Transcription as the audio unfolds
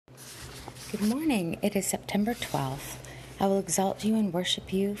Good morning. It is September 12th. I will exalt you and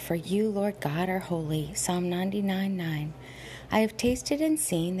worship you, for you, Lord God, are holy. Psalm 99:9. I have tasted and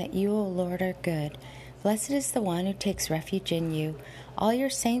seen that you, O Lord, are good. Blessed is the one who takes refuge in you. All your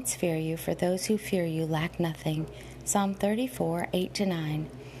saints fear you, for those who fear you lack nothing. Psalm 34:8-9.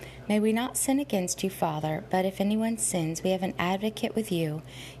 May we not sin against you, Father, but if anyone sins, we have an advocate with you.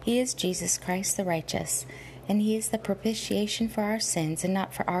 He is Jesus Christ the righteous. And he is the propitiation for our sins, and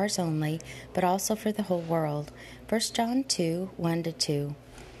not for ours only, but also for the whole world. 1 John 2:1-2.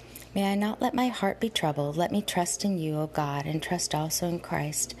 May I not let my heart be troubled. Let me trust in you, O God, and trust also in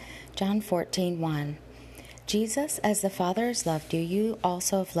Christ. John 14:1. Jesus, as the Father has loved you, you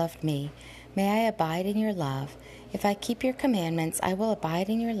also have loved me. May I abide in your love. If I keep your commandments, I will abide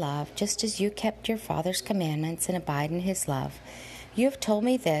in your love, just as you kept your Father's commandments and abide in his love. You have told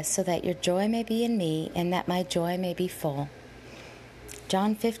me this so that your joy may be in me and that my joy may be full.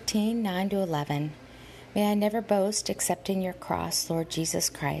 John 15:9-11. May I never boast except in your cross, Lord Jesus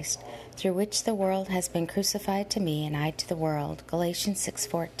Christ, through which the world has been crucified to me and I to the world. Galatians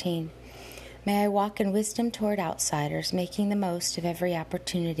 6:14. May I walk in wisdom toward outsiders, making the most of every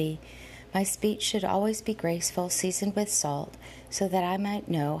opportunity. My speech should always be graceful, seasoned with salt, so that I might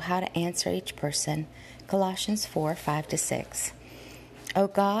know how to answer each person. Colossians 4:5-6. O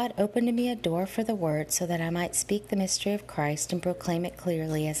God, open to me a door for the word so that I might speak the mystery of Christ and proclaim it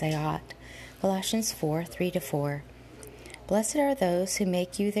clearly as I ought. Colossians 4:3-4. Blessed are those who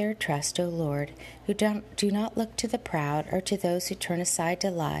make you their trust, O Lord, who do not look to the proud or to those who turn aside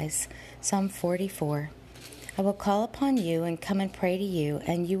to lies. Psalm 44. I will call upon you and come and pray to you,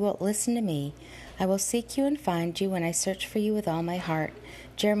 and you will listen to me. I will seek you and find you when I search for you with all my heart.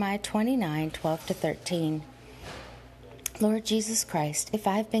 Jeremiah 29:12-13. Lord Jesus Christ, if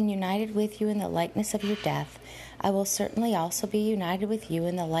I have been united with you in the likeness of your death, I will certainly also be united with you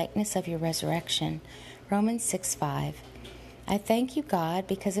in the likeness of your resurrection. Romans 6:5. I thank you, God,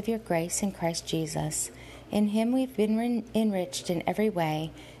 because of your grace in Christ Jesus. In him we've been enriched in every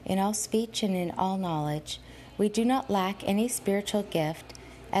way, in all speech and in all knowledge. We do not lack any spiritual gift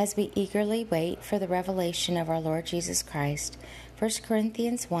as we eagerly wait for the revelation of our Lord Jesus Christ. 1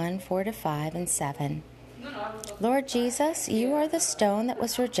 Corinthians 1:4-5 and 7. Lord Jesus, you are the stone that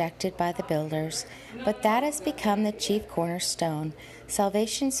was rejected by the builders, but that has become the chief cornerstone.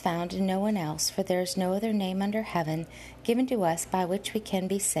 Salvation is found in no one else, for there is no other name under heaven given to us by which we can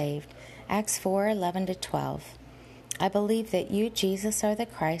be saved. Acts 4:11-12. I believe that you, Jesus, are the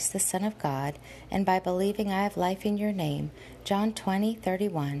Christ, the Son of God, and by believing I have life in your name. John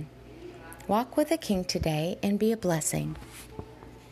 20:31. Walk with the King today and be a blessing.